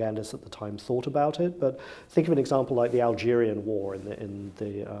Confederate propagandists at the time thought about it. But think of an example like the Algerian War in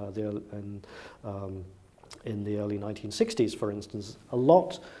the early 1960s, for instance. A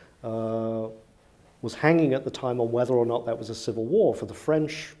lot was hanging at the time on whether or not that was a civil war. For the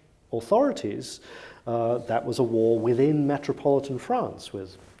French authorities, that was a war within metropolitan France,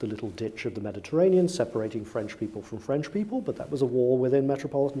 with the little ditch of the Mediterranean separating French people from French people, but that was a war within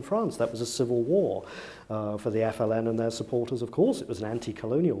metropolitan France. That was a civil war. For the FLN and their supporters, of course, it was an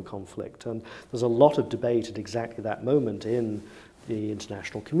anti-colonial conflict. And there's a lot of debate at exactly that moment in the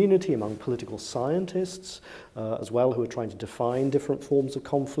international community, among political scientists as well, who are trying to define different forms of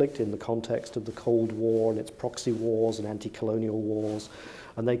conflict in the context of the Cold War and its proxy wars and anti-colonial wars.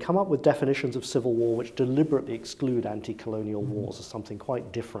 And they come up with definitions of civil war which deliberately exclude anti-colonial wars as something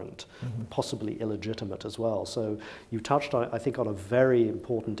quite different, possibly illegitimate as well. So you touched, I think, on a very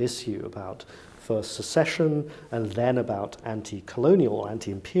important issue about first secession and then about anti-colonial or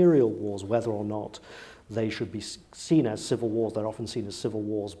anti-imperial wars, whether or not they should be seen as civil wars. They're often seen as civil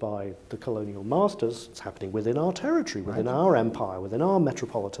wars by the colonial masters. It's happening within our territory, within our empire, within our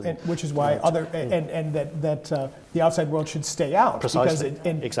metropolitan. And which is why the outside world should stay out. Precisely.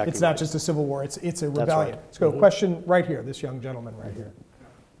 Because exactly it's not just a civil war, it's a rebellion. Right. So question right here, this young gentleman right here.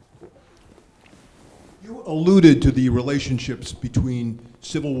 You alluded to the relationships between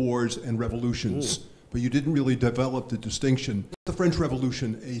civil wars and revolutions, but you didn't really develop the distinction. The French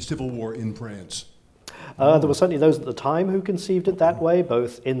Revolution, a civil war in France. There were certainly those at the time who conceived it that way,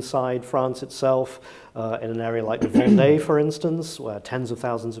 both inside France itself, in an area like the Vendée, for instance, where tens of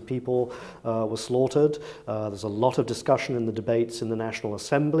thousands of people were slaughtered. There's a lot of discussion in the debates in the National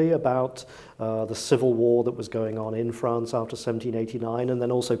Assembly about the civil war that was going on in France after 1789, and then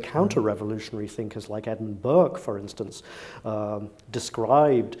also counter-revolutionary thinkers like Edmund Burke, for instance,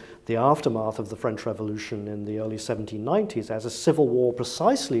 described the aftermath of the French Revolution in the early 1790s as a civil war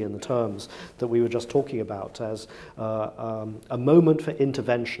precisely in the terms that we were just talking about, as a moment for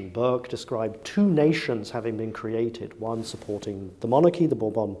intervention. Burke described 2 nations having been created, one supporting the monarchy, the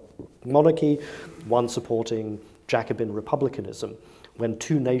Bourbon monarchy, one supporting Jacobin republicanism. When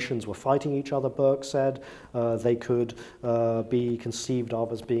 2 nations were fighting each other, Burke said, they could be conceived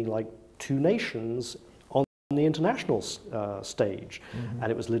of as being like 2 nations the international stage,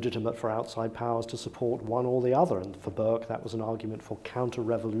 and it was legitimate for outside powers to support one or the other. And for Burke, that was an argument for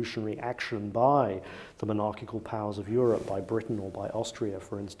counter-revolutionary action by the monarchical powers of Europe, by Britain or by Austria,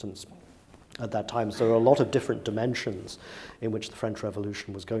 for instance, at that time. So there are a lot of different dimensions in which the French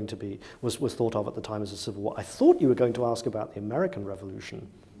Revolution was going to be, was thought of at the time as a civil war. I thought you were going to ask about the American Revolution,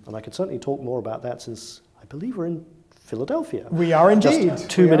 and I could certainly talk more about that since I believe we're in Philadelphia. We are indeed. Just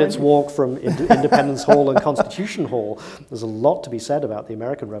 2 minutes walk from Independence Hall and Constitution Hall. There's a lot to be said about the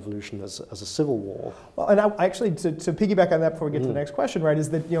American Revolution as a civil war. Well, and actually, to piggyback on that before we get to the next question, right, is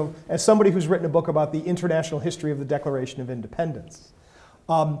that, you know, as somebody who's written a book about the international history of the Declaration of Independence,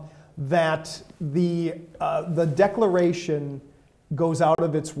 that the Declaration goes out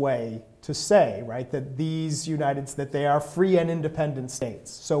of its way to say, right, that these that they are free and independent states.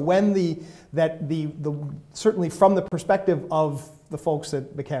 So when certainly from the perspective of the folks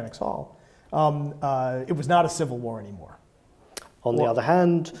at Mechanics Hall, it was not a civil war anymore. On the other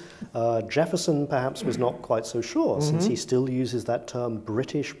hand, Jefferson perhaps was not quite so sure, since he still uses that term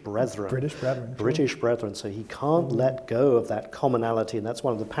British brethren. British brethren. British brethren. So he can't let go of that commonality, and that's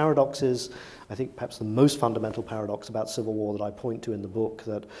one of the paradoxes, I think perhaps the most fundamental paradox about civil war that I point to in the book,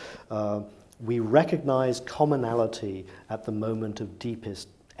 that we recognize commonality at the moment of deepest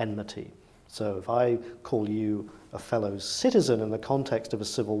enmity. So if I call you a fellow citizen in the context of a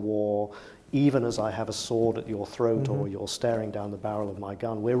civil war, even as I have a sword at your throat or you're staring down the barrel of my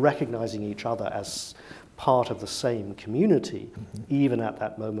gun, we're recognizing each other as part of the same community, even at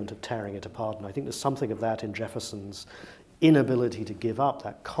that moment of tearing it apart. And I think there's something of that in Jefferson's inability to give up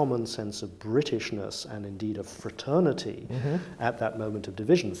that common sense of Britishness and indeed of fraternity at that moment of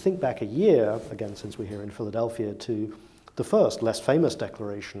division. Think back a year, again, since we're here in Philadelphia, to the first, less famous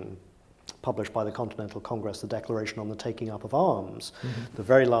declaration published by the Continental Congress, the Declaration on the Taking Up of Arms. The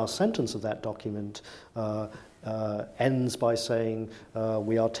very last sentence of that document ends by saying,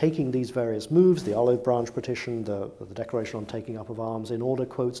 we are taking these various moves, the Olive Branch Petition, the Declaration on Taking Up of Arms, in order,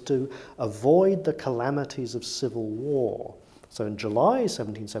 quotes, to avoid the calamities of civil war. So in July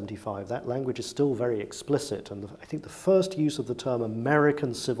 1775, that language is still very explicit, and I think the first use of the term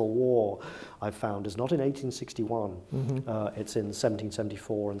American Civil War I've found is not in 1861, it's in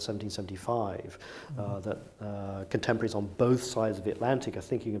 1774 and 1775, that contemporaries on both sides of the Atlantic are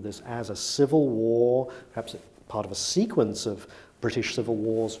thinking of this as a civil war, perhaps part of a sequence of British civil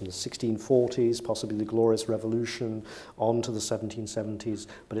wars from the 1640s, possibly the Glorious Revolution, on to the 1770s,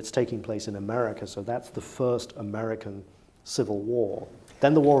 but it's taking place in America, so that's the first American Civil War.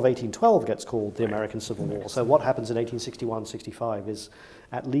 Then the War of 1812 gets called the American Civil War. So what happens in 1861-65 is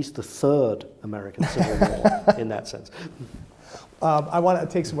at least the third American Civil War in that sense. I want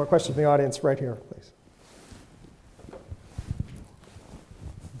to take some more questions from the audience right here, please.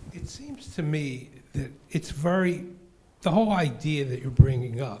 It seems to me that it's the whole idea that you're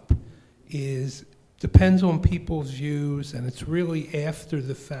bringing up depends on people's views, and it's really after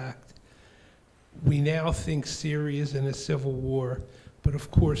the fact. We now think Syria is in a civil war, but of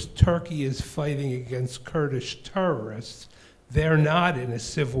course Turkey is fighting against Kurdish terrorists. They're not in a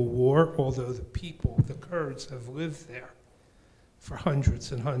civil war, although the Kurds have lived there for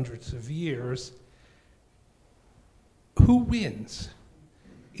hundreds and hundreds of years. Who wins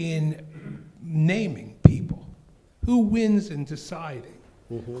in naming people? Who wins in deciding?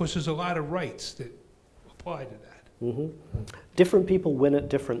 Because there's a lot of rights that apply to that. Different people win at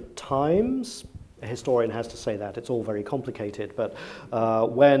different times. A historian has to say that. It's all very complicated. But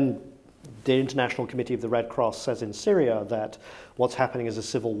when the International Committee of the Red Cross says in Syria that what's happening is a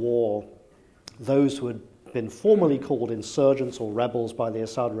civil war, those who had been formally called insurgents or rebels by the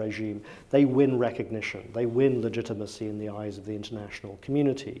Assad regime, they win recognition. They win legitimacy in the eyes of the international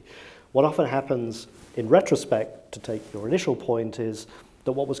community. What often happens in retrospect, to take your initial point, is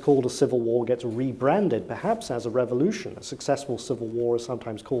that what was called a civil war gets rebranded, perhaps as a revolution. A successful civil war is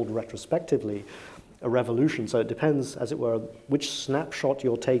sometimes called retrospectively a revolution. So it depends, as it were, which snapshot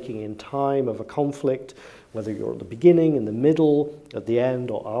you're taking in time of a conflict, whether you're at the beginning, in the middle, at the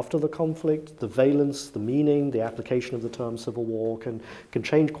end, or after the conflict. The valence, the meaning, the application of the term civil war can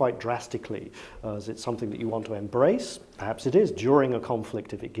change quite drastically. Is it something that you want to embrace? Perhaps it is during a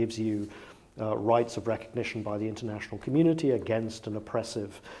conflict if it gives you rights of recognition by the international community against an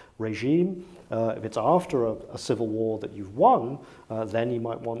oppressive regime. If it's after a civil war that you've won, then you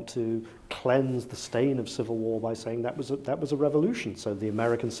might want to cleanse the stain of civil war by saying that was a revolution. So the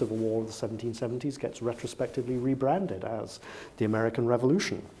American Civil War of the 1770s gets retrospectively rebranded as the American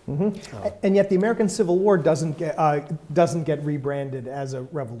Revolution. And yet the American Civil War doesn't get rebranded as a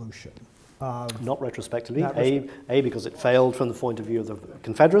revolution. Not retrospectively. A, because it failed from the point of view of the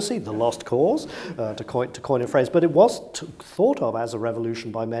Confederacy, the lost cause, to coin a phrase. But it was thought of as a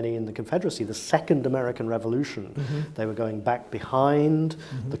revolution by many in the Confederacy, the Second American Revolution. They were going back behind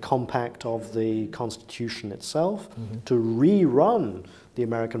the compact of the Constitution itself to rerun the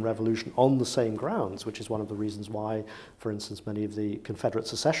American Revolution on the same grounds, which is one of the reasons why, for instance, many of the Confederate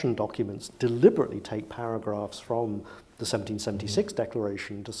secession documents deliberately take paragraphs from the 1776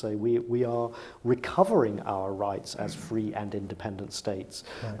 Declaration to say we are recovering our rights as free and independent states,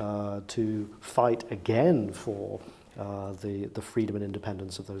 to fight again for the freedom and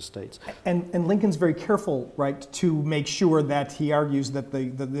independence of those states. And Lincoln's very careful, right, to make sure that he argues that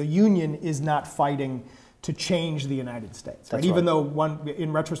the Union is not fighting to change the United States, right? Even though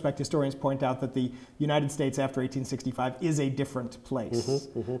in retrospect, historians point out that the United States after 1865 is a different place.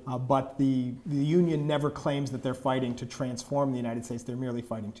 But the Union never claims that they're fighting to transform the United States, they're merely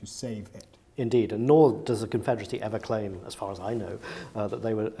fighting to save it. Indeed, and nor does the Confederacy ever claim, as far as I know, that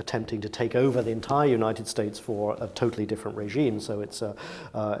they were attempting to take over the entire United States for a totally different regime. So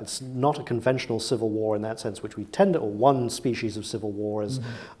it's not a conventional civil war in that sense, which we tend to, or one species of civil war is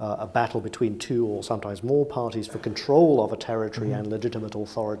a battle between two or sometimes more parties for control of a territory and legitimate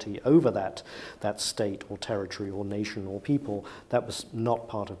authority over that state or territory or nation or people. That was not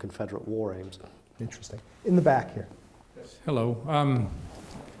part of Confederate war aims. Interesting. In the back here. Yes. Hello.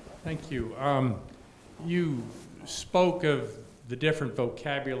 Thank you. You spoke of the different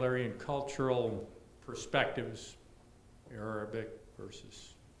vocabulary and cultural perspectives, Arabic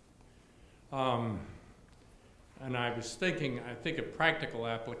versus. And I was thinking, I think a practical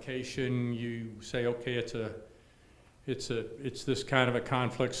application, you say, okay, it's this kind of a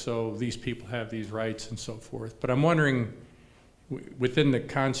conflict, so these people have these rights and so forth. But I'm wondering, within the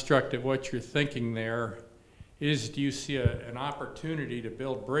construct of what you're thinking there, do you see an opportunity to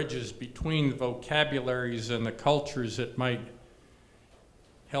build bridges between the vocabularies and the cultures that might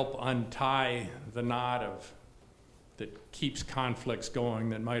help untie the knot that keeps conflicts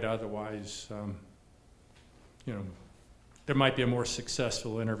going that might otherwise, there might be a more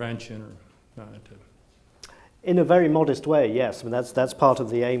successful intervention or not? In a very modest way, yes. I mean, that's part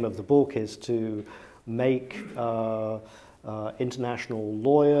of the aim of the book, is to make international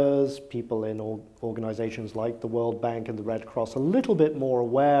lawyers, people in organizations like the World Bank and the Red Cross, a little bit more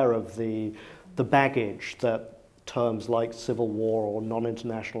aware of the baggage that terms like civil war or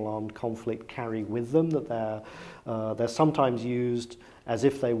non-international armed conflict carry with them, that they're sometimes used as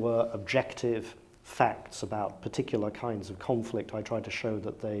if they were objective facts about particular kinds of conflict. I tried to show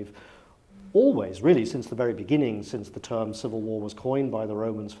that they've always, really since the very beginning, since the term civil war was coined by the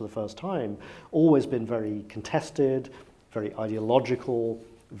Romans for the first time, always been very contested, very ideological,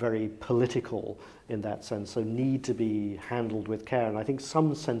 very political in that sense, so need to be handled with care. And I think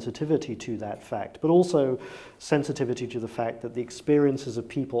some sensitivity to that fact, but also sensitivity to the fact that the experiences of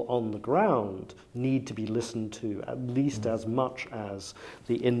people on the ground need to be listened to at least as much as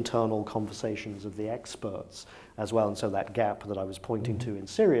the internal conversations of the experts as well. And so that gap that I was pointing to in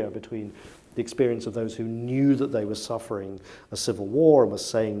Syria between the experience of those who knew that they were suffering a civil war and were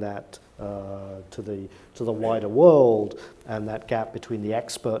saying that to the wider world, and that gap between the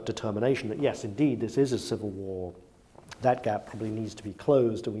expert determination that yes, indeed, this is a civil war, that gap probably needs to be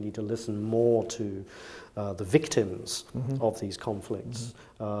closed, and we need to listen more to the victims of these conflicts,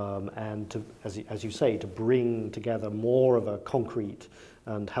 and to, as you say, to bring together more of a concrete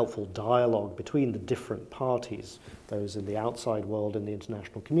and helpful dialogue between the different parties, those in the outside world and the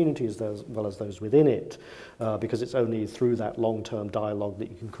international community as well as those within it, because it's only through that long-term dialogue that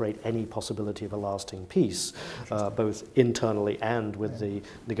you can create any possibility of a lasting peace, both internally and with the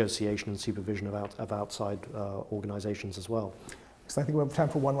negotiation and supervision of outside organizations as well. So I think we have time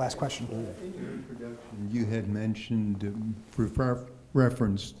for one last question. In your introduction, you had mentioned,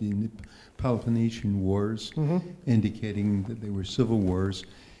 referenced the Peloponnesian Wars, indicating that they were civil wars.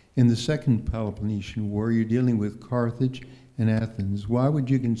 In the Second Peloponnesian War, you're dealing with Carthage and Athens. Why would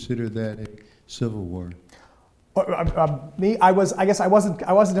you consider that a civil war? I guess I wasn't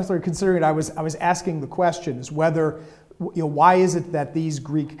necessarily considering it. I was asking the question is whether, why is it that these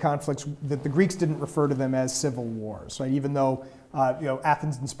Greek conflicts, that the Greeks didn't refer to them as civil wars, right? Even though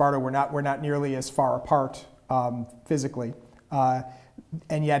Athens and Sparta were not nearly as far apart physically.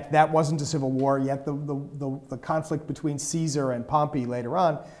 And yet that wasn't a civil war, yet the conflict between Caesar and Pompey later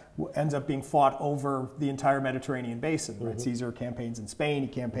on ends up being fought over the entire Mediterranean basin. Right? Caesar campaigns in Spain,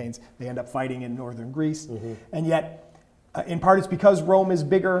 they end up fighting in northern Greece. And yet, in part it's because Rome is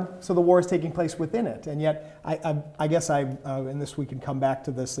bigger, so the war is taking place within it. And yet, I guess and this we can come back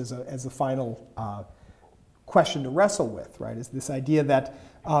to this as a final question to wrestle with, right? Is this idea that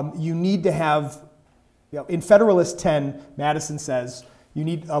you need to have, in Federalist 10, Madison says, you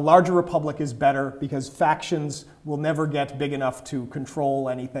need a larger republic is better because factions will never get big enough to control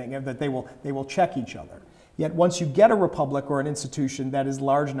anything, and that they will check each other. Yet once you get a republic or an institution that is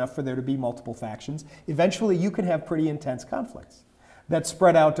large enough for there to be multiple factions, eventually you can have pretty intense conflicts that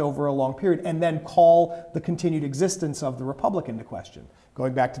spread out over a long period and then call the continued existence of the republic into question.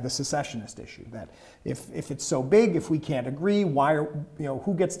 Going back to the secessionist issue, that if it's so big, if we can't agree,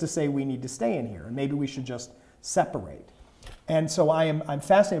 who gets to say we need to stay in here? And maybe we should just separate. And so I'm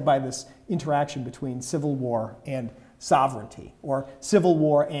fascinated by this interaction between civil war and sovereignty, or civil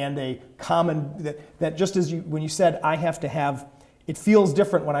war and a common, that just as when you said, I have to have, it feels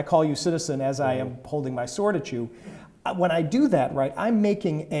different when I call you citizen as I am holding my sword at you. When I do that, right, I'm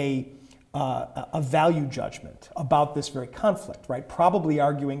making a value judgment about this very conflict, right? Probably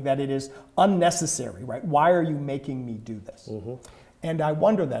arguing that it is unnecessary, right? Why are you making me do this? And I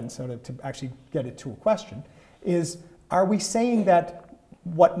wonder then, so to actually get it to a question, is are we saying that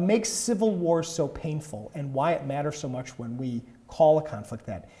what makes civil wars so painful and why it matters so much when we call a conflict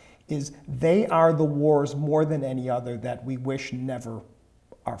that is they are the wars more than any other that we wish never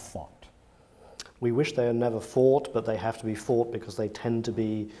are fought? We wish they are never fought, but they have to be fought because they tend to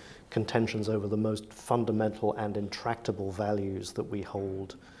be contentions over the most fundamental and intractable values that we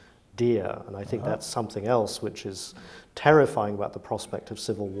hold dear. And I think that's something else which is terrifying about the prospect of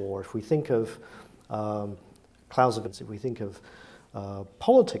civil war. If we think of Clausewitz, if we think of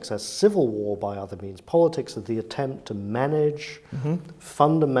politics as civil war by other means, politics is the attempt to manage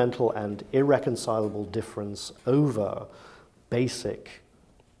fundamental and irreconcilable difference over basic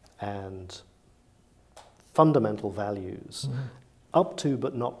and fundamental values, up to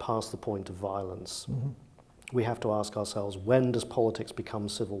but not past the point of violence. We have to ask ourselves, when does politics become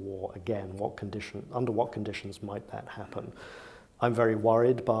civil war again? Under what conditions might that happen? I'm very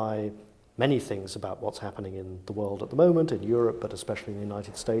worried by many things about what's happening in the world at the moment, in Europe, but especially in the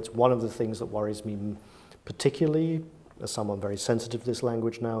United States. One of the things that worries me particularly, as someone very sensitive to this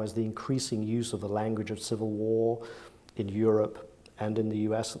language now, is the increasing use of the language of civil war in Europe and in the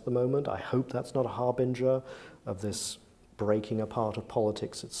US at the moment. I hope that's not a harbinger of this breaking apart of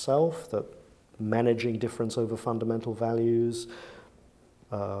politics itself, that managing difference over fundamental values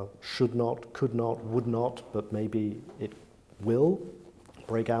should not, could not, would not, but maybe it will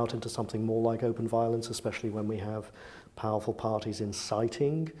break out into something more like open violence, especially when we have powerful parties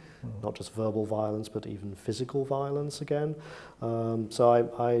inciting not just verbal violence, but even physical violence again. So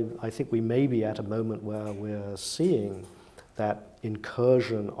I think we may be at a moment where we're seeing that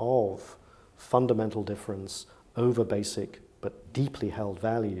incursion of fundamental difference over basic but deeply held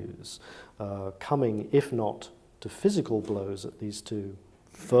values coming, if not to physical blows, at least to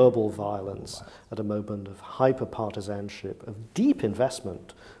verbal violence at a moment of hyper-partisanship, of deep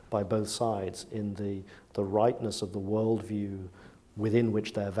investment by both sides in the rightness of the worldview within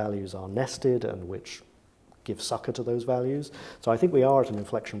which their values are nested and which give succor to those values. So I think we are at an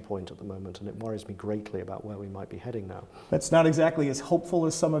inflection point at the moment, and it worries me greatly about where we might be heading now. That's not exactly as hopeful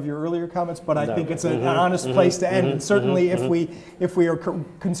as some of your earlier comments, but I think it's an honest place to end. And certainly if we are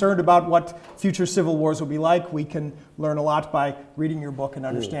concerned about what future civil wars will be like, we can learn a lot by reading your book and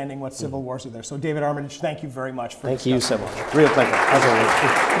understanding what civil wars are there. So David Armitage, thank you very much for Thank you so much. Real pleasure, as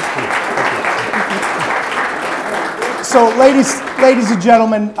always. So, ladies and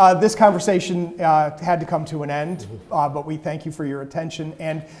gentlemen, this conversation had to come to an end, but we thank you for your attention.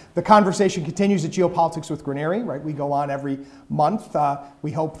 And the conversation continues at Geopolitics with Granieri, right? We go on every month.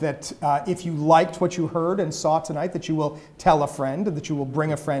 We hope that if you liked what you heard and saw tonight, that you will tell a friend, and that you will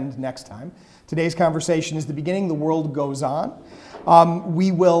bring a friend next time. Today's conversation is the beginning. The world goes on.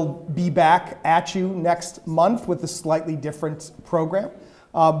 We will be back at you next month with a slightly different program.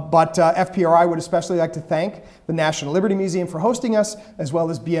 But FPRI would especially like to thank the National Liberty Museum for hosting us, as well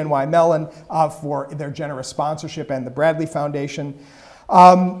as BNY Mellon for their generous sponsorship, and the Bradley Foundation.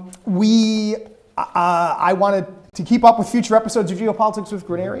 I wanted to keep up with future episodes of Geopolitics with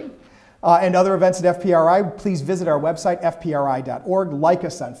Granieri and other events at FPRI. Please visit our website, fpri.org. Like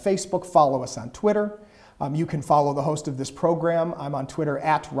us on Facebook. Follow us on Twitter. You can follow the host of this program. I'm on Twitter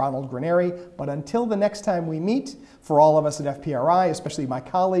at Ronald Granieri. But until the next time we meet, for all of us at FPRI, especially my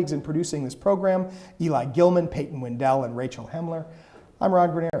colleagues in producing this program, Eli Gilman, Peyton Wendell, and Rachel Hemler, I'm Ron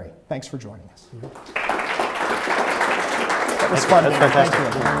Granieri. Thanks for joining us. That was fun. That's fantastic.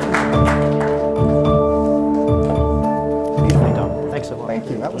 Beautifully done. Thanks so much. Thank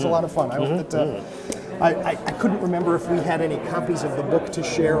you. That was a lot of fun. I hope that I couldn't remember if we had any copies of the book to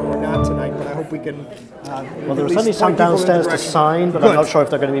share or not tonight, but I hope we can. Well, there's only some downstairs to sign, but I'm not sure if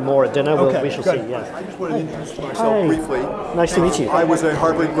there are going to be more at dinner. Okay, we shall good. see. Yeah. I just wanted to introduce myself briefly. Nice to meet you. I was a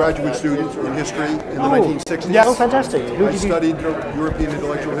Harvard graduate student in history in the 1960s. yes. Oh, fantastic. Who I did you? studied European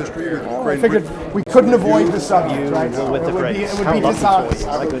intellectual history with I Great figured Britain. we couldn't avoid the subject, right? With the It would be greats. it would How be lovely for dishonest. you.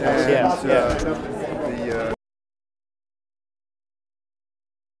 My goodness. Yeah.